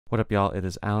What up, y'all? It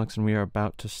is Alex, and we are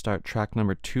about to start track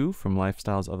number 2 from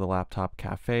Lifestyles of the Laptop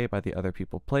Cafe by the Other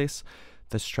People Place.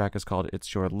 This track is called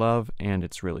It's Your Love, and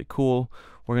it's really cool.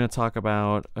 We're going to talk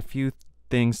about a few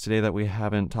things today that we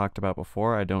haven't talked about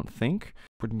before, I don't think.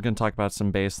 We're going to talk about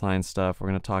some bass line stuff. We're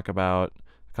going to talk about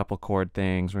a couple chord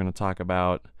things. We're going to talk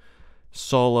about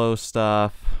solo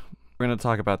stuff. We're going to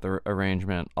talk about the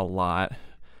arrangement a lot,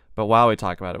 but while we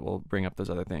talk about it, we'll bring up those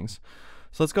other things.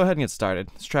 So let's go ahead and get started.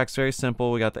 This track's very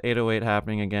simple. We got the 808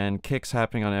 happening again, kicks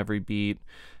happening on every beat.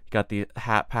 You got the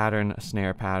hat pattern, a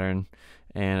snare pattern,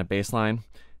 and a bass line.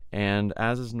 And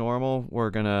as is normal,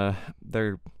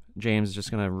 James is just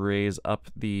gonna raise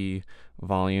up the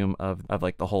volume of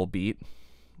like the whole beat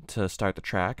to start the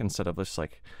track instead of just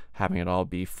like having it all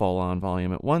be full on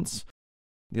volume at once.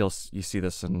 You see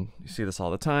this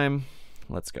all the time.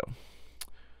 Let's go.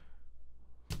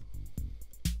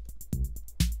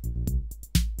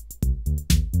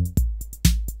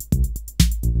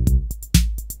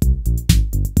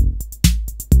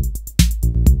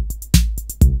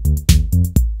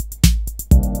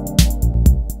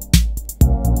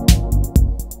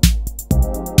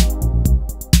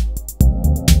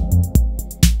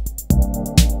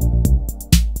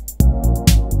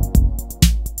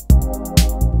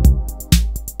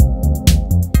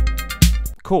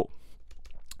 Cool.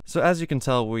 So as you can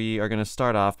tell, we are going to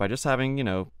start off by just having,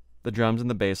 the drums and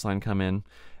the bass line come in.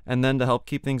 And then to help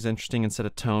keep things interesting, instead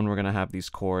of tone, we're going to have these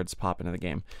chords pop into the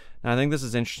game. Now, I think this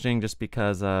is interesting just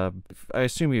because I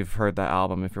assume you've heard that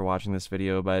album if you're watching this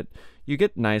video, but you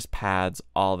get nice pads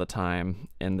all the time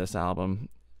in this album.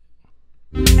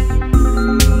 There's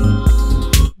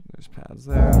pads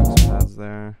there, there's pads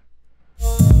there,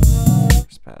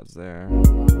 there's pads there.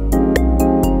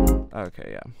 Okay,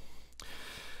 yeah.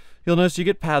 You'll notice you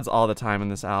get pads all the time in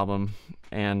this album,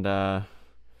 and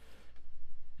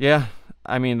yeah,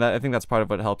 I mean, I think that's part of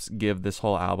what helps give this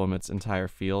whole album its entire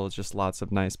feel. It's just lots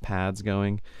of nice pads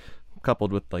going,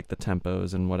 coupled with like the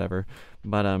tempos and whatever.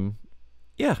 But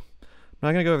yeah, I'm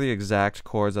not gonna go over the exact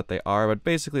chords that they are, but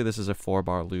basically this is a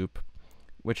 4-bar loop,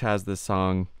 which has this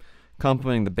song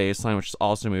accompanying the bass line, which is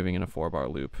also moving in a 4-bar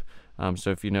loop.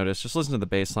 So if you notice, just listen to the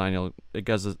bass line, it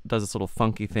does this little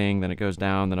funky thing, then it goes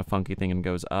down, then a funky thing, and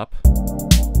goes up.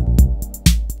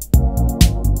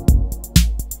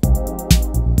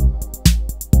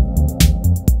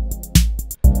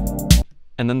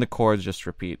 And then the chords just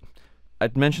repeat.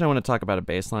 I'd mentioned I want to talk about a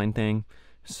bass line thing,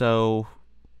 so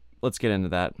let's get into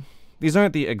that. These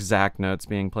aren't the exact notes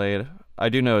being played. I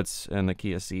do know it's in the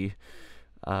key of C,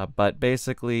 but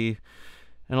basically,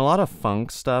 in a lot of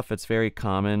funk stuff, it's very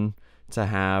common to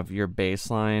have your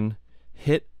bass line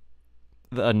hit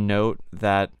a note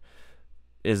that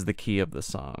is the key of the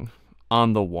song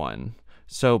on the 1.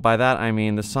 So by that I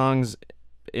mean the song's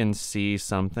in C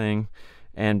something,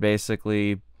 and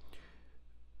basically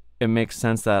it makes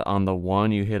sense that on the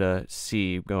 1 you hit a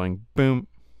C going boom,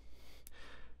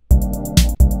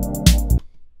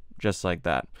 just like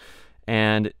that.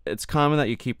 And it's common that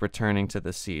you keep returning to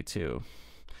the C too.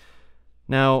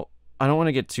 Now, I don't want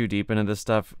to get too deep into this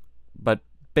stuff, but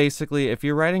basically, if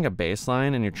you're writing a bass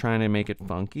line and you're trying to make it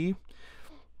funky,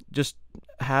 just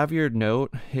have your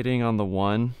note hitting on the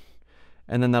 1,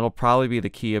 and then that'll probably be the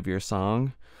key of your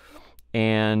song.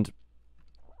 And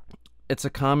it's a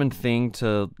common thing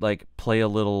to like play a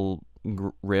little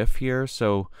riff here.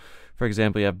 So, for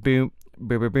example, you have boom,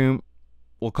 boom, boom, boom.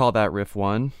 We'll call that riff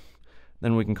 1.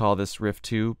 Then we can call this riff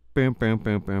 2, boom, boom,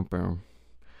 boom, boom, boom.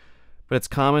 But it's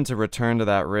common to return to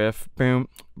that riff, boom,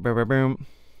 boom, boom, boom,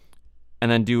 and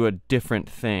then do a different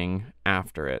thing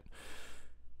after it.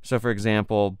 So for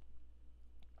example,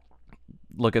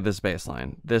 look at this bass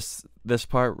line. This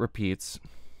part repeats,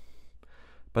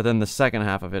 but then the second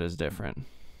half of it is different.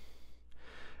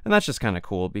 And that's just kind of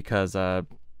cool because it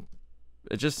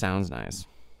just sounds nice.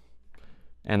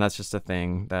 And that's just a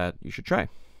thing that you should try.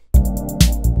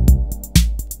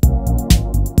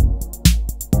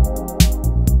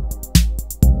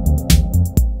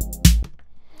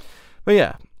 But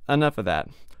yeah, enough of that.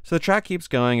 So the track keeps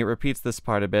going, it repeats this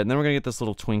part a bit, and then we're going to get this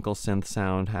little twinkle synth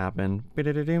sound happen,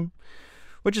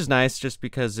 which is nice just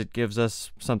because it gives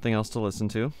us something else to listen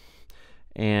to,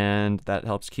 and that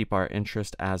helps keep our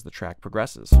interest as the track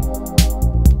progresses.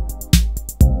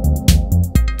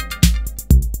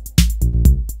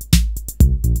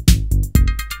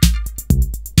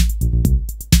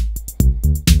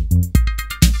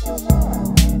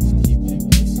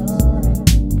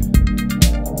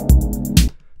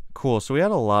 Cool, so we had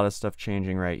a lot of stuff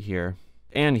changing right here.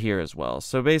 and here as well.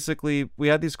 So basically, we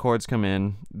had these chords come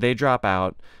in, they drop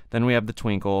out, then we have the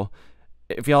twinkle.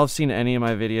 if y'all have seen any of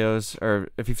my videos, or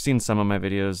if you've seen some of my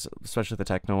videos, especially the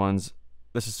techno ones,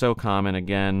 this is so common.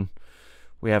 Again,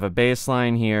 we have a bass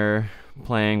line here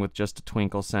playing with just a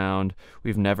twinkle sound.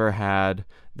 We've never had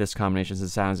this combination of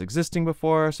sounds existing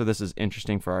before, so this is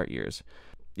interesting for our ears.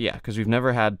 Yeah, because we've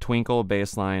never had twinkle,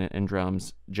 bass line, and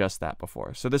drums, just that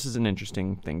before. So this is an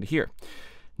interesting thing to hear.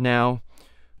 Now,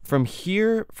 from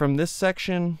here, from this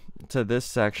section to this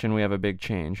section, we have a big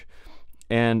change.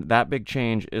 And that big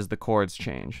change is the chords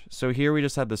change. So here we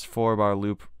just had this 4-bar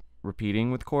loop repeating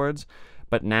with chords,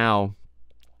 but now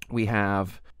we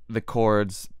have the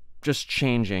chords just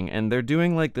changing, and they're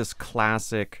doing like this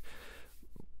classic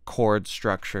chord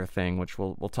structure thing, which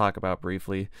we'll talk about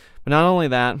briefly. But not only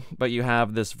that, but you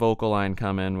have this vocal line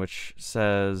come in, which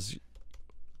says,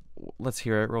 let's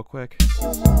hear it real quick.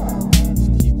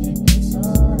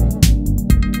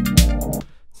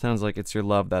 Sounds like it's your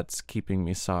love that's keeping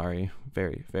me sorry.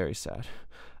 Very, very sad.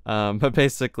 But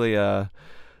basically, so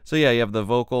yeah, you have the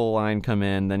vocal line come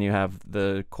in, then you have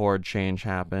the chord change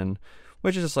happen,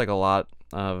 which is just like a lot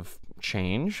of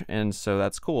change, and so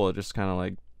that's cool. It just kind of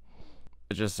like,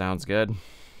 it just sounds good.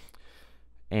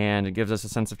 And it gives us a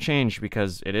sense of change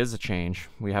because it is a change.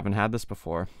 We haven't had this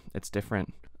before. It's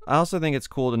different. I also think it's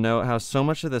cool to note how so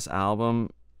much of this album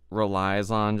relies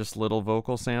on just little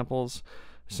vocal samples.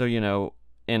 So, you know,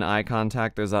 in Eye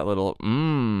Contact, there's that little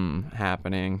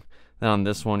happening. Then on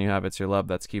this one, you have It's Your Love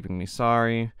That's Keeping Me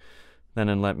Sorry. Then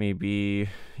in Let Me Be,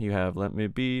 you have Let Me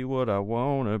Be What I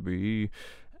Wanna Be.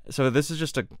 So this is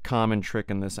just a common trick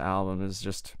in this album, is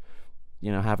just,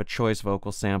 you know, have a choice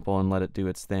vocal sample and let it do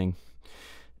its thing.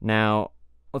 Now,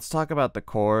 let's talk about the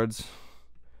chords.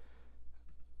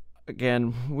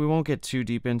 Again, we won't get too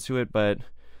deep into it, but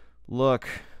look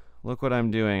what I'm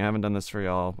doing. I haven't done this for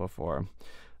y'all before.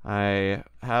 I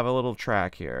have a little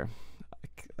track here.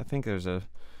 I think there's a,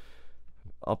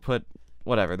 I'll put,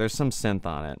 whatever, there's some synth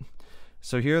on it.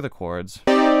 So here are the chords.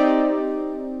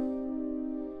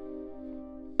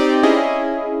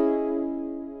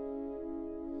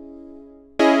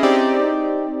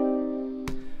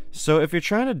 So if you're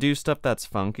trying to do stuff that's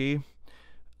funky,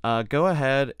 go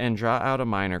ahead and draw out a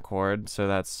minor chord. So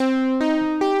that's,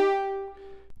 to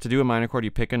do a minor chord,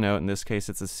 you pick a note. In this case,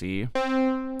 it's a C.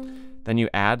 Then you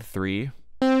add 3.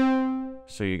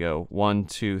 So you go 1,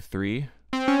 2, 3.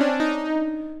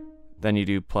 Then you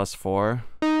do +4.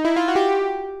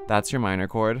 That's your minor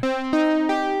chord.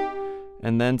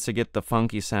 And then to get the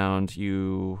funky sound,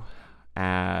 you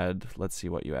add, let's see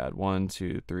what you add. 1,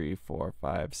 2, 3, 4,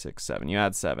 5, 6, 7. You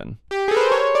add 7.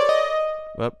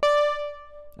 Whoop.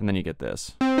 And then you get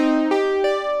this.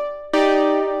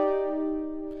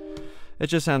 It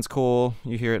just sounds cool.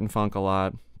 You hear it in funk a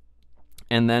lot.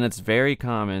 And then it's very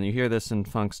common. You hear this in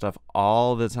funk stuff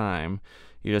all the time.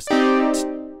 You just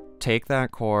take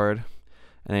that chord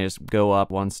and then you just go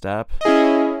up one step.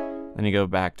 Then you go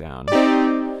back down.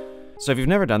 So if you've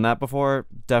never done that before,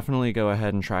 definitely go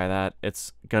ahead and try that.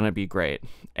 It's gonna be great.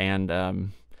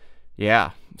 And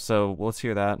yeah, so let's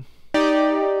hear that.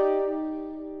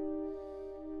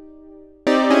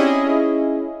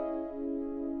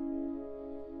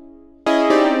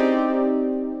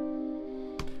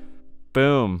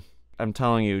 Boom. I'm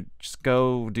telling you, just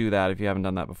go do that if you haven't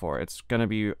done that before. It's gonna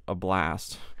be a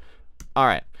blast. All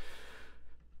right.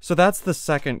 So that's the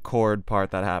second chord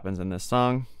part that happens in this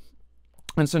song.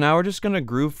 And so now we're just gonna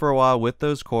groove for a while with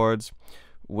those chords,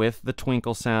 with the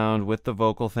twinkle sound, with the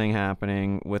vocal thing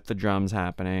happening, with the drums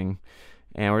happening.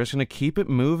 And we're just gonna keep it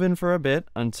moving for a bit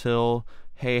until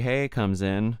Hey Hey comes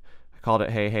in. I called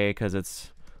it Hey Hey because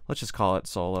it's, let's just call it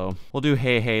solo. We'll do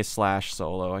Hey Hey /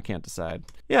 solo. I can't decide.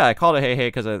 Yeah, I called it Hey Hey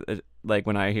because like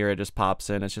when I hear it just pops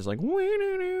in, it's just like,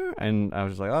 and I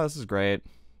was just like, oh, this is great.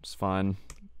 It's fun.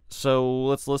 So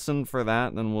let's listen for that,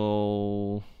 and then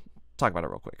we'll talk about it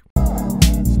real quick.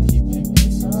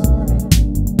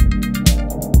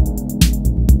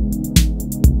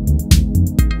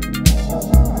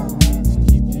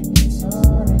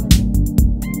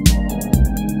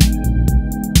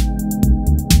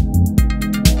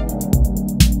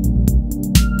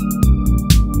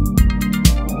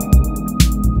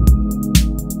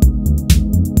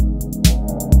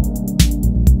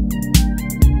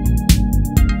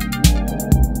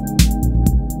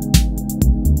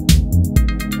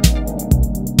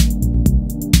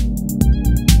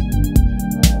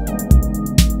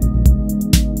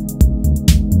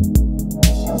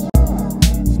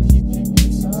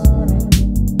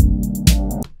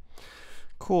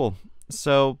 Cool.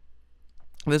 So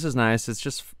this is nice. It's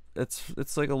just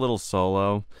it's like a little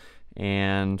solo,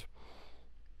 and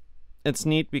it's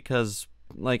neat because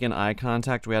like in Eye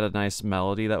Contact, we had a nice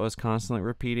melody that was constantly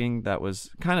repeating that was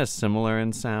kind of similar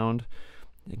in sound.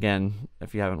 Again,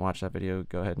 if you haven't watched that video,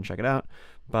 go ahead and check it out.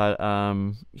 But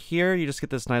here you just get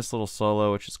this nice little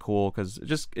solo, which is cool because it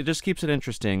just keeps it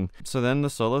interesting. So then the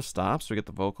solo stops, we get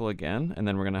the vocal again, and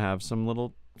then we're gonna have some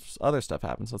little other stuff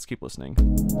happen. So let's keep listening.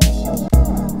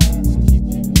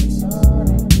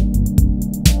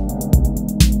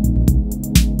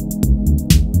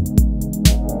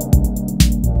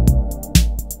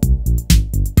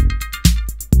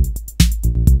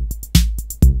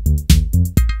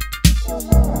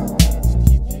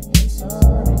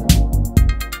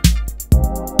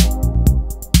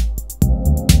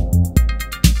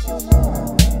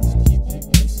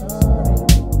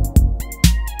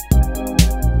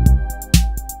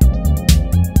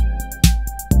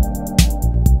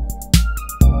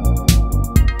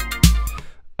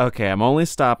 Okay, I'm only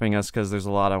stopping us because there's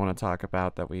a lot I want to talk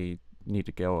about that we need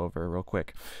to go over real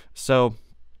quick. So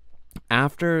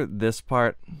after this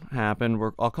part happened,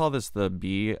 I'll call this the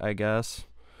B, I guess.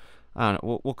 I don't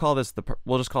know. We'll call this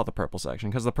we'll just call it the purple section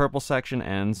because the purple section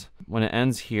ends. When it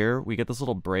ends here, we get this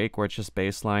little break where it's just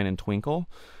bass line and twinkle.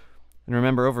 And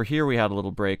remember, over here we had a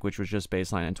little break which was just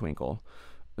bass line and twinkle.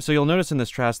 So you'll notice in this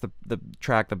track,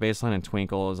 the bass line and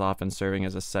twinkle is often serving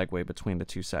as a segue between the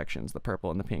two sections, the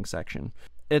purple and the pink section.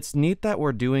 It's neat that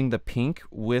we're doing the pink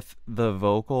with the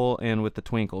vocal and with the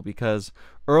twinkle because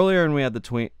earlier when we had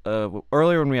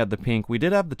the pink, we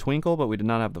did have the twinkle, but we did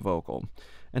not have the vocal.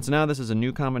 And so now this is a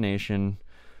new combination.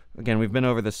 Again, we've been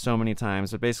over this so many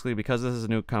times, but basically because this is a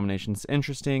new combination, it's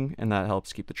interesting and that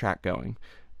helps keep the track going.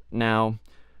 Now,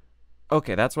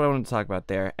 okay, that's what I wanted to talk about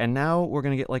there. And now we're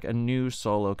gonna get like a new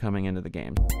solo coming into the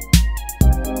game.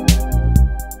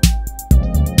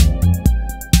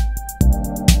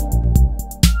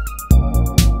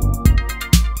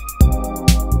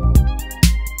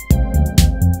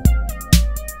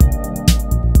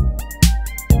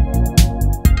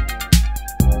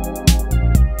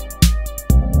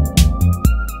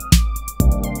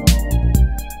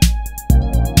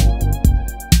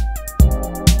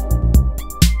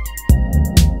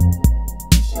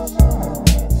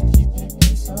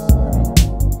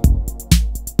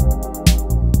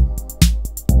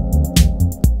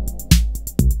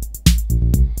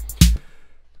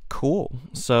 Cool.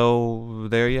 So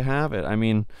there you have it. I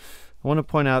mean, I want to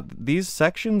point out these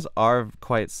sections are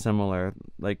quite similar,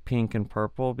 like pink and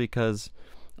purple, because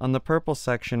on the purple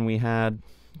section we had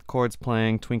chords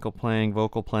playing, twinkle playing,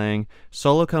 vocal playing,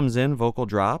 solo comes in, vocal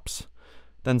drops,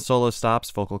 then solo stops,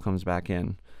 vocal comes back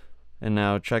in. And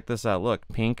now check this out. Look,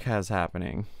 pink has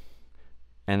happening.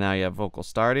 And now you have vocal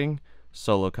starting,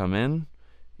 solo come in,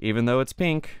 even though it's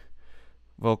pink,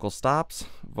 vocal stops,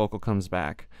 vocal comes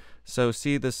back. So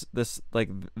see this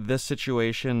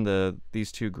situation,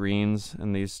 these two greens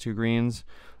and these two greens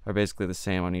are basically the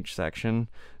same on each section.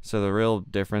 So the real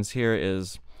difference here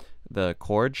is the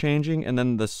chord changing, and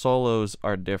then the solos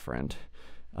are different.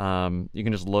 You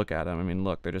can just look at them. I mean,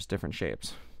 look, they're just different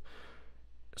shapes.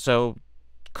 So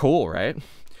cool, right?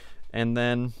 And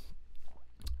then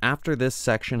after this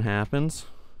section happens,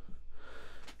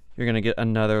 you're gonna get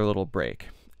another little break.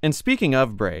 And speaking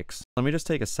of breaks, let me just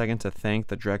take a second to thank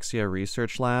the Drexcia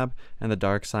Research Lab and the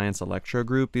Dark Science Electro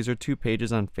Group. These are two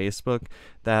pages on Facebook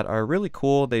that are really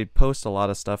cool. They post a lot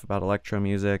of stuff about electro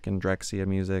music and Drexcia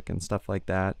music and stuff like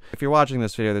that. If you're watching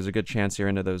this video, there's a good chance you're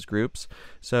into those groups.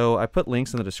 So I put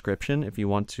links in the description if you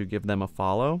want to give them a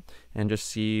follow and just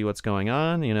see what's going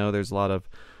on. You know, there's a lot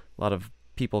of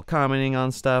people commenting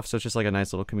on stuff, so it's just like a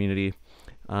nice little community.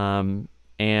 And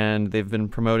they've been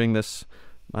promoting this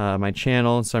my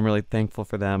channel, so I'm really thankful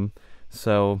for them.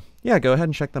 So yeah, go ahead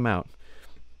and check them out.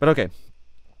 But okay,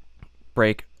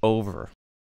 break over.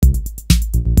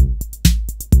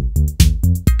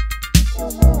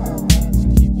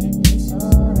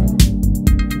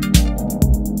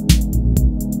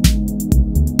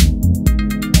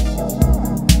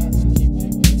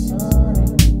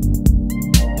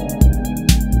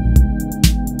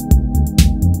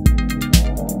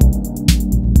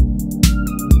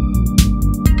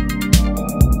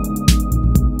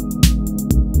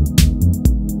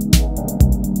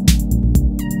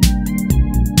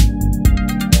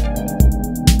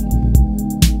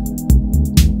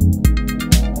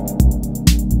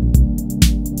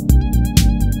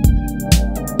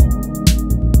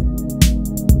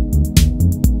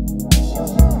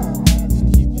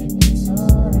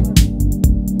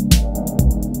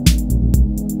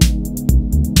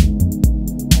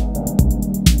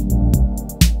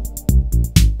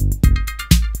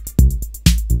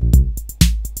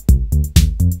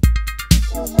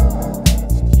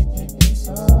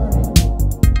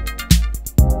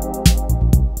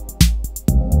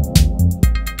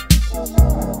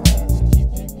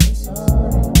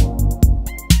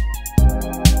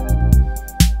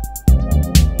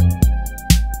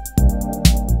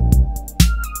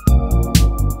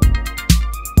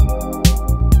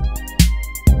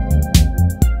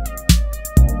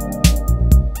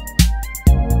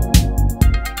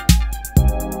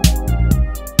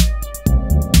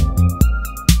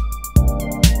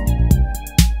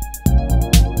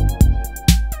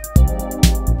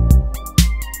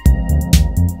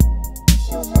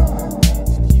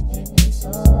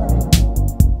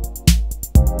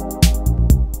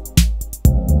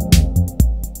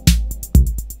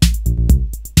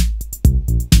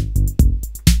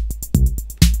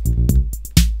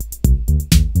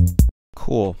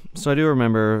 So I do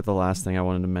remember the last thing I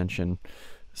wanted to mention.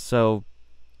 So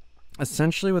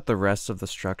essentially with the rest of the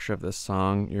structure of this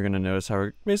song, you're going to notice how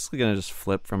we're basically going to just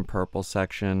flip from purple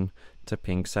section to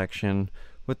pink section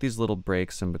with these little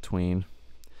breaks in between.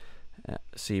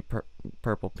 See,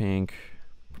 purple, pink,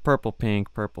 purple,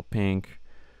 pink, purple, pink,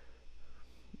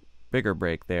 bigger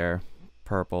break there,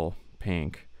 purple,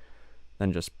 pink,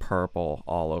 then just purple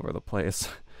all over the place,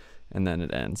 and then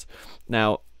it ends.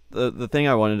 Now, the thing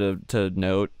I wanted to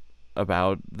note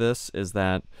about this is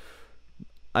that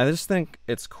I just think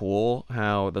it's cool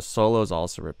how the solo is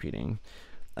also repeating.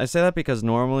 I say that because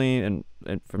normally, and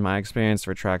from my experience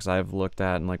for tracks I've looked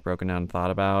at and like broken down and thought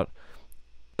about,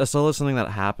 a solo is something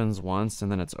that happens once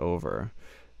and then it's over,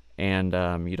 and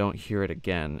you don't hear it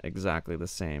again exactly the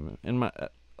same.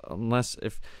 Unless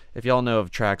if y'all know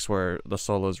of tracks where the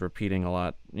solo is repeating a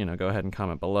lot, go ahead and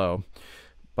comment below.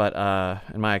 But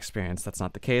in my experience, that's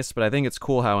not the case. But I think it's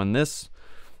cool how in this,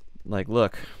 like,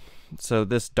 look. So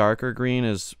this darker green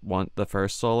is the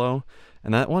first solo,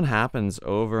 and that one happens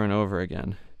over and over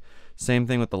again. Same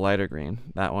thing with the lighter green.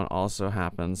 That one also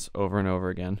happens over and over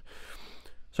again.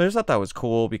 So I just thought that was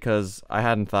cool because I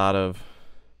hadn't thought of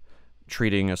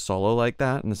treating a solo like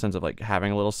that in the sense of like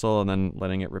having a little solo and then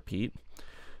letting it repeat.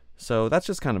 So that's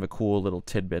just kind of a cool little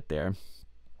tidbit there.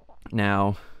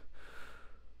 Now,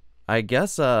 I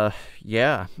guess,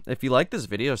 yeah, if you like this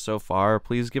video so far,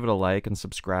 please give it a like and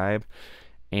subscribe.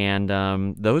 And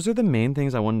those are the main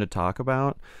things I wanted to talk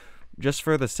about. Just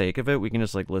for the sake of it, we can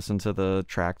just like listen to the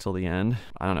track till the end.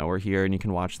 I don't know, we're here and you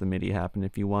can watch the MIDI happen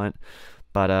if you want.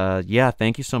 But yeah,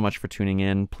 thank you so much for tuning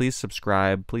in. Please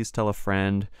subscribe, please tell a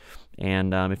friend.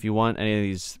 And if you want any of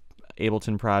these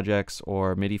Ableton projects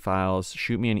or MIDI files,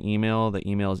 shoot me an email. The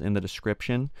email is in the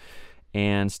description.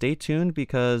 And stay tuned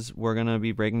because we're going to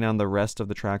be breaking down the rest of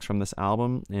the tracks from this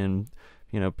album and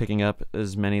picking up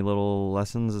as many little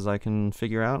lessons as I can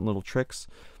figure out and little tricks.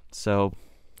 So,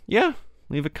 yeah,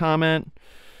 leave a comment.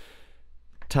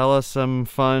 Tell us some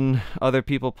fun other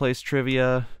people place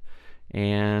trivia.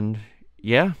 And,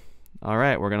 yeah, all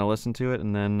right, we're going to listen to it,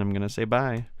 and then I'm going to say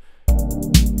bye.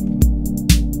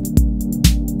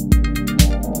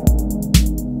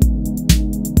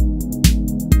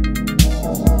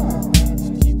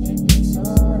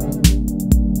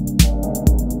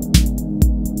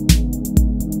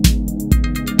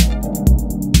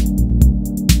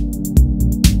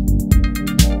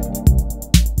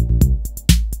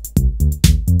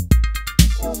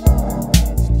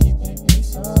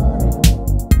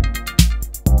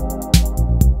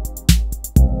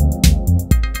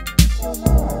 Your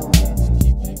love.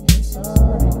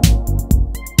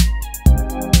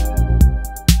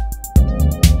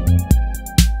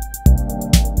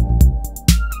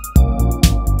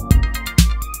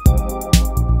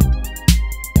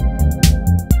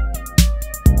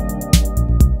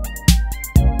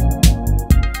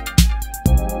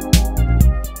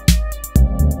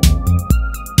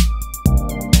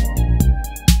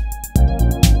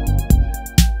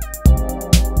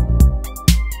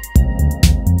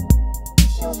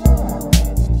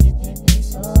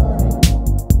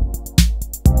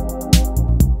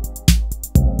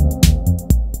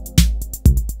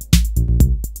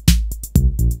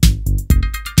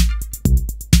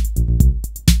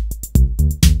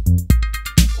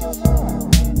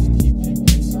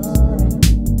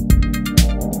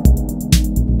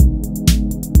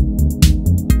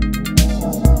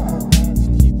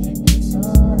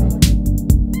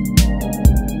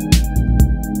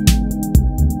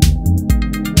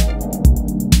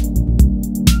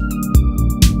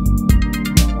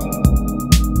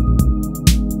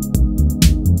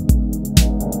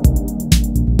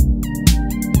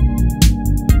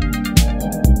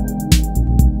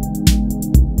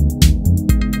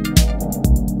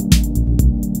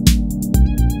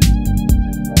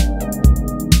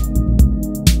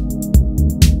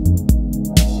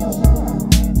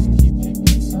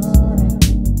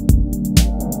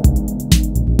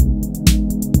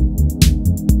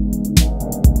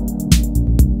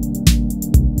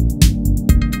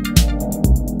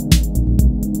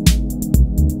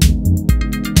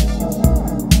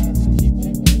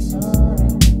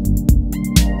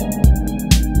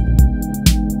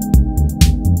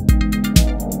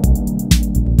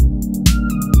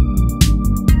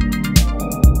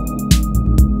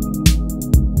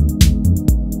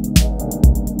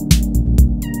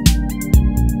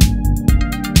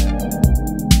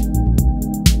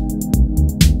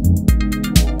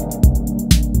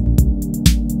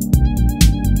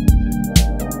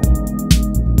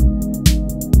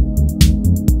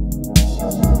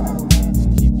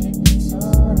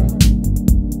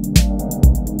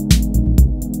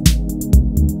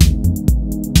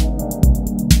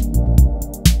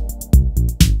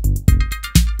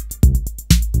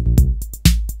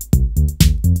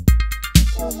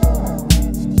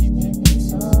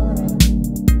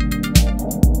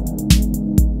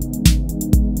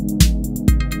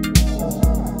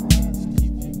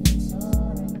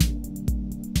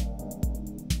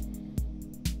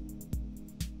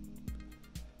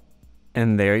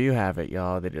 And there you have it,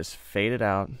 y'all. They just faded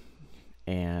out,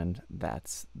 and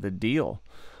that's the deal.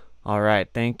 All right,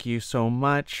 thank you so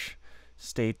much.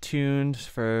 Stay tuned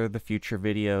for the future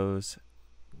videos.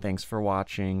 Thanks for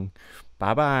watching.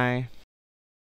 Bye-bye.